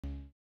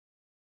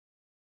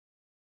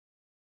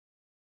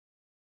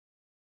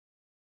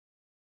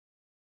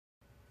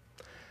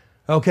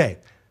Okay,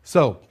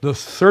 so the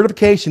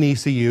certification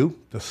ECU,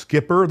 the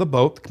skipper of the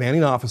boat, the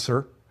commanding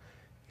officer,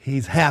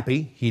 he's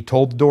happy. He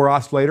told the door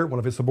oscillator, one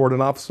of his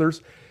subordinate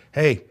officers,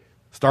 hey,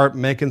 start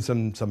making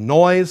some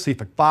noise, see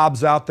if a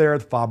fob's out there.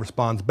 The fob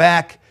responds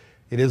back.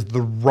 It is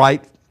the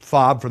right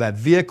fob for that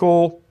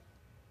vehicle.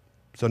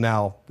 So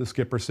now the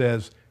skipper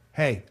says,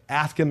 hey,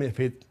 ask him if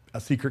it's a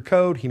secret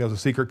code. He knows a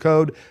secret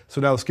code. So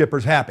now the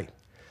skipper's happy.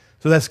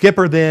 So that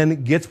skipper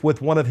then gets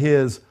with one of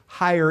his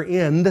higher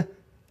end,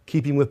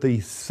 keeping with the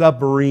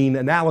submarine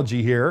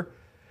analogy here,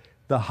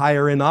 the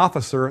higher end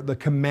officer, the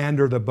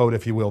commander of the boat,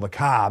 if you will, the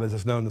cob, as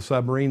it's known in the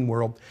submarine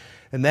world.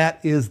 And that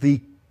is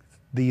the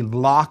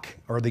lock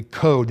or the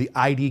code, the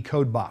ID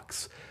code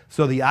box.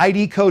 So the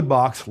ID code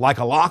box, like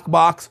a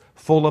lockbox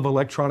full of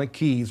electronic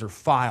keys or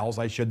files,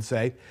 I should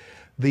say,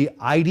 the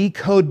ID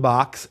code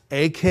box,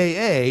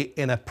 AKA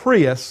in a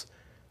Prius,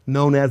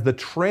 known as the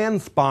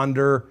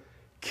transponder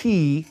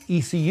key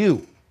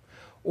ECU.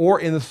 Or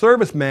in the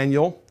service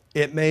manual,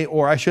 it may,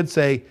 or I should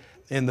say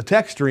in the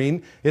tech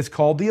stream, it's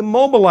called the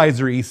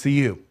immobilizer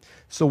ECU.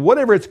 So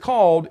whatever it's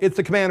called, it's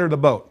the commander of the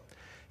boat.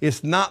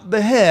 It's not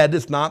the head,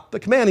 it's not the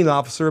commanding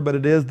officer, but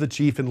it is the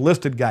chief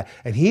enlisted guy.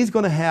 And he's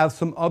going to have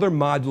some other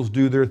modules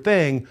do their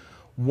thing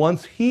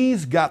once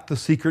he's got the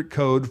secret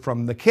code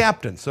from the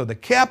captain. So the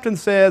captain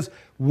says,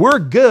 we're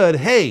good,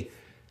 hey,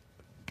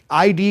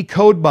 ID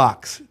code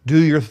box,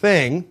 do your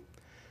thing.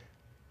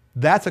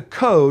 That's a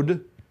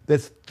code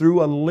that's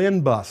through a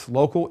LIN bus,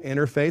 local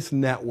interface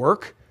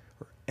network,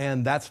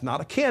 and that's not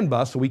a CAN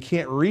bus, so we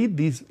can't read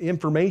these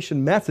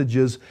information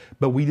messages,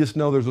 but we just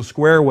know there's a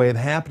square wave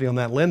happening on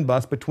that LIN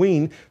bus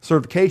between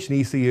certification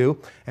ECU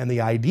and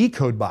the ID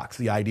code box.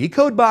 The ID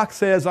code box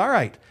says, all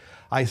right,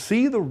 I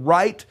see the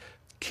right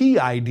key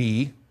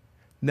ID.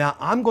 Now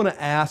I'm going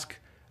to ask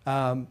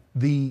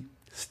the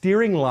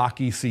steering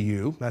lock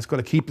ECU, that's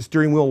going to keep the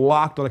steering wheel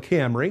locked on a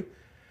Camry,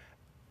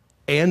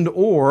 and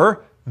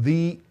or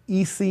the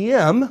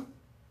ECM,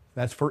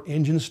 that's for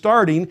engine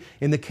starting.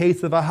 In the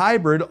case of a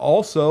hybrid,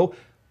 also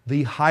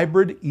the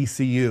hybrid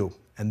ECU.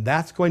 And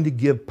that's going to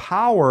give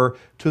power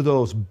to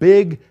those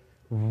big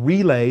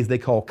relays they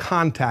call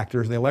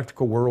contactors in the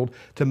electrical world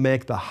to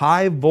make the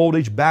high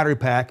voltage battery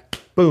pack,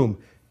 boom,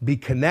 be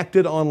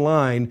connected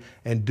online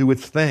and do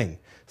its thing.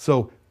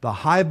 So the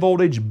high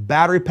voltage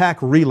battery pack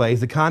relays,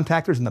 the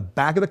contactors in the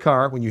back of the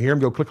car, when you hear them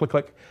go click, click,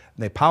 click,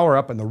 and they power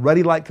up and the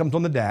ready light comes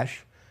on the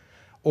dash.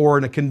 Or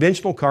in a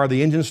conventional car,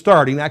 the engine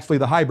starting, actually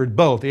the hybrid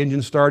both, the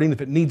engine starting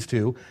if it needs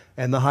to,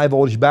 and the high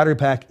voltage battery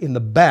pack in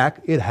the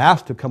back, it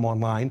has to come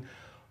online.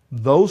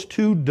 Those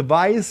two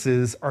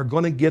devices are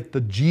going to get the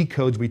G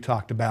codes we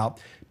talked about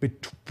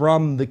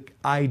from the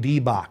ID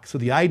box. So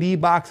the ID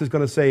box is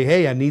going to say,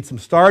 hey, I need some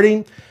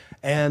starting,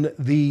 and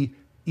the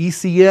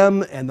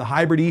ECM and the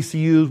hybrid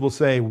ECUs will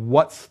say,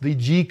 what's the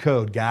G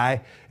code,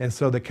 guy? And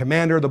so the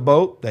commander of the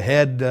boat, the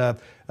head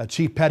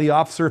chief petty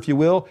officer, if you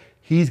will,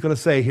 he's going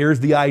to say, here's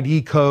the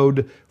ID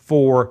code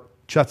for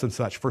such and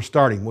such, for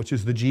starting, which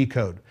is the G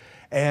code.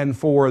 And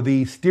for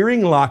the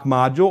steering lock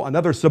module,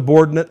 another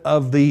subordinate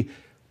of the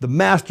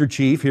master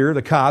chief here,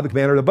 the cob, the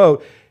commander of the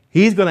boat,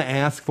 he's going to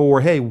ask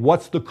for, hey,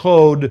 what's the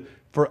code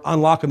for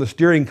unlocking the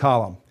steering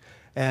column?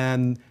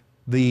 And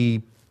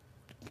the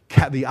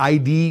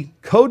ID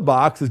code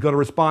box is going to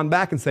respond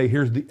back and say,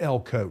 here's the L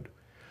code.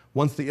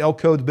 Once the L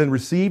code's been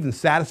received and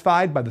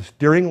satisfied by the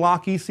steering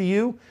lock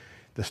ECU,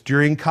 the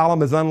steering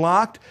column is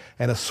unlocked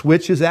and a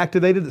switch is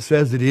activated that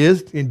says it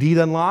is indeed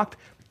unlocked.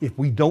 If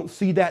we don't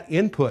see that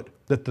input,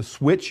 that the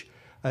switch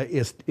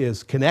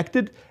is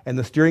connected and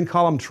the steering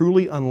column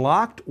truly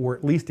unlocked, or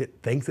at least it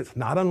thinks it's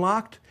not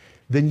unlocked,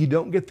 then you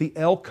don't get the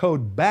L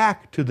code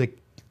back to the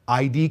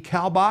ID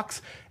cal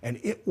box, and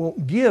it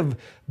won't give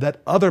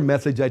that other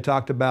message I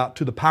talked about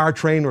to the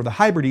powertrain or the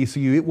hybrid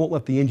ECU. It won't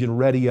let the engine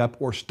ready up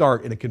or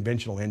start in a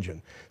conventional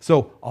engine.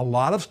 So a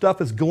lot of stuff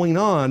is going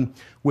on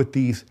with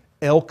these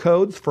L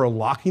codes for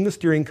locking the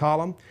steering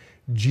column,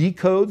 G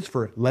codes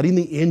for letting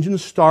the engine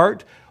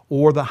start,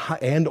 or the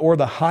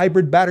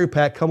hybrid battery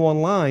pack come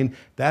online.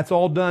 That's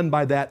all done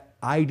by that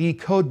ID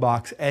code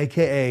box,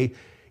 aka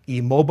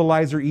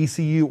immobilizer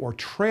ECU or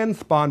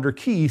transponder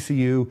key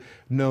ECU,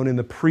 known in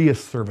the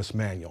Prius service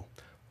manual.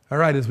 All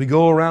right, as we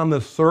go around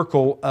this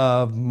circle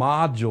of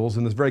modules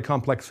in this very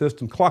complex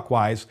system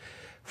clockwise,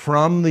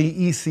 from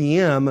the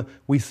ECM,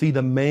 we see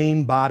the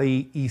main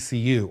body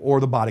ECU, or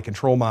the body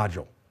control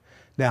module.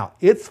 Now,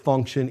 its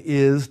function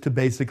is to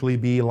basically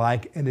be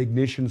like an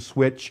ignition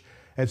switch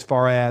as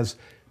far as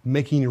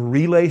making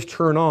relays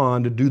turn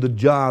on to do the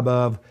job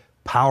of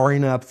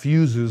powering up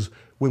fuses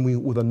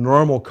when with a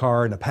normal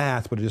car in the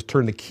past would have just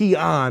turned the key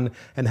on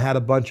and had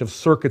a bunch of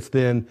circuits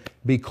then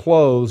be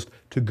closed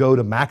to go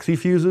to maxi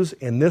fuses.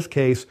 In this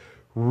case,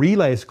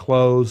 relays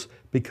close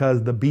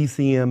because the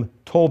BCM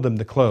told them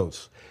to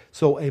close.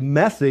 So a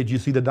message, you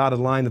see the dotted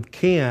line of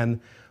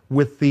CAN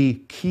with the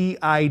key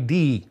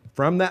ID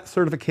from that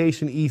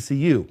certification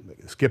ECU,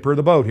 skipper of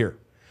the boat here.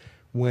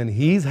 When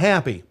he's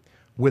happy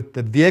with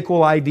the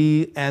vehicle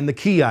ID and the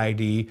key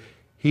ID,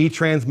 he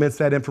transmits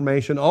that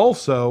information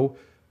also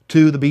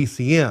to the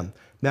BCM.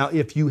 Now,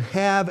 if you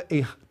have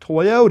a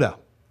Toyota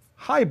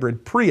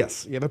hybrid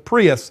Prius, you have a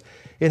Prius,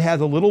 it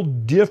has a little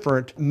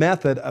different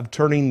method of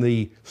turning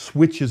the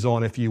switches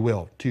on, if you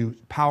will, to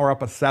power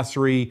up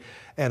accessory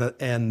and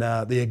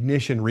the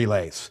ignition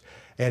relays.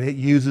 And it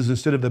uses,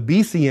 instead of the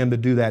BCM to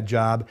do that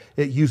job,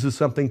 it uses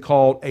something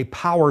called a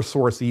power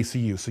source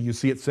ECU. So you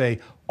see it say,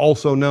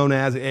 also known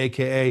as,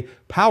 AKA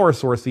power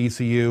source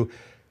ECU.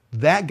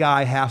 That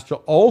guy has to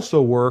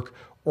also work,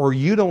 or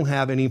you don't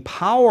have any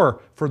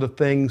power for the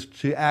things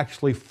to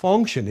actually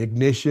function,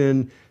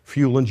 ignition,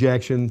 fuel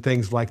injection,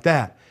 things like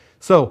that.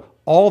 So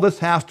all this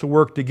has to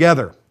work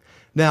together.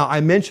 Now,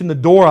 I mentioned the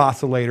door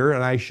oscillator,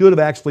 and I should have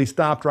actually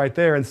stopped right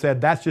there and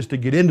said that's just to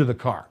get into the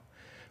car.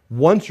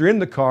 Once you're in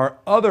the car,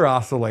 other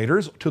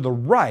oscillators to the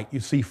right, you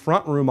see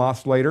front room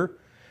oscillator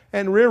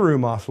and rear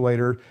room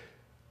oscillator.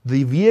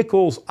 The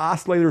vehicle's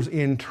oscillators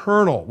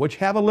internal, which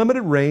have a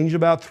limited range,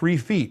 about 3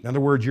 feet. In other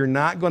words, you're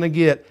not going to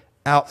get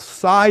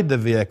outside the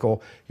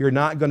vehicle. You're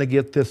not going to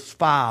get this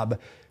fob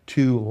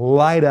to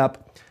light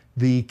up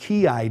the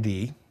key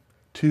ID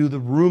to the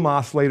room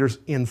oscillators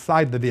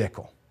inside the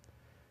vehicle.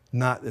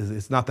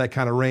 It's not that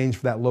kind of range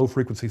for that low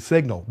frequency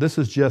signal. This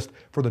is just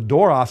for the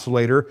door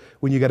oscillator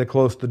when you get it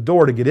close to the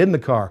door to get in the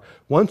car.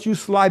 Once you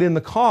slide in the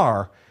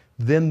car,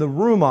 then the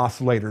room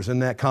oscillators in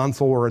that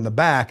console or in the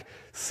back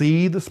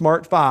see the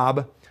smart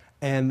fob,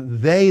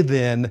 and they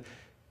then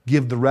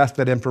give the rest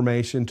of that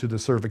information to the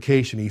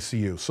certification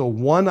ECU. So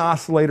one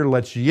oscillator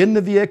lets you in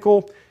the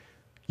vehicle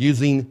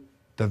using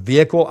the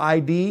vehicle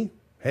ID.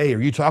 Hey,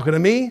 are you talking to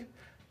me?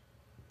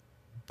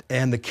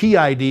 And the key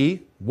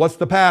ID, what's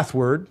the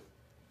password?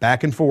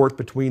 Back and forth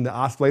between the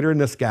oscillator and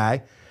this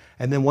guy.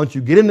 And then once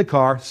you get in the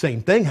car,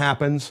 same thing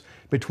happens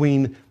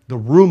between the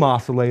room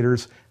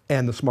oscillators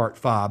and the smart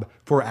fob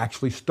for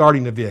actually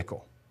starting the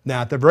vehicle.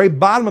 Now, at the very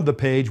bottom of the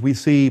page, we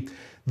see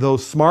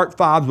those smart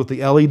fobs with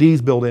the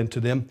LEDs built into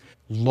them.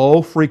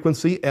 Low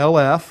frequency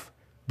LF,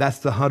 that's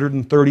the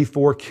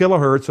 134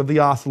 kilohertz of the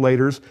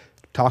oscillators,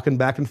 talking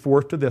back and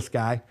forth to this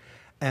guy.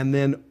 And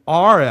then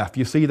RF,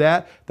 you see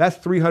that? That's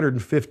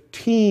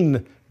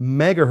 315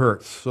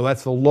 megahertz. So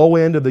that's the low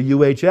end of the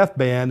UHF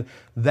band.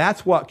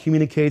 That's what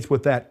communicates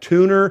with that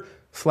tuner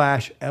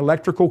 /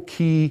 electrical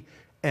key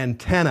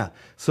antenna.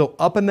 So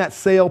up in that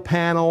sail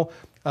panel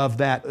of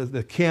that,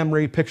 the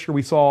Camry picture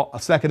we saw a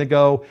second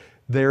ago,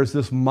 there's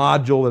this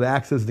module that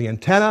acts as the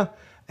antenna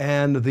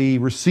and the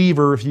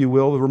receiver, if you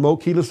will, the remote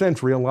keyless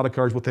entry, on a lot of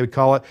cars what they would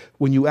call it,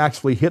 when you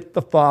actually hit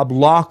the fob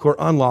lock or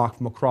unlock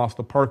from across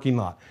the parking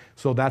lot.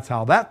 So that's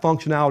how that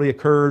functionality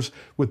occurs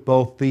with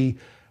both the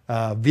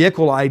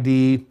vehicle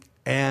ID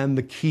and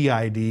the key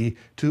ID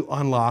to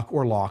unlock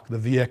or lock the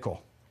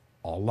vehicle.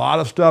 A lot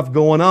of stuff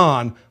going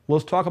on.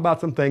 Let's talk about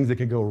some things that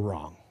can go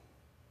wrong.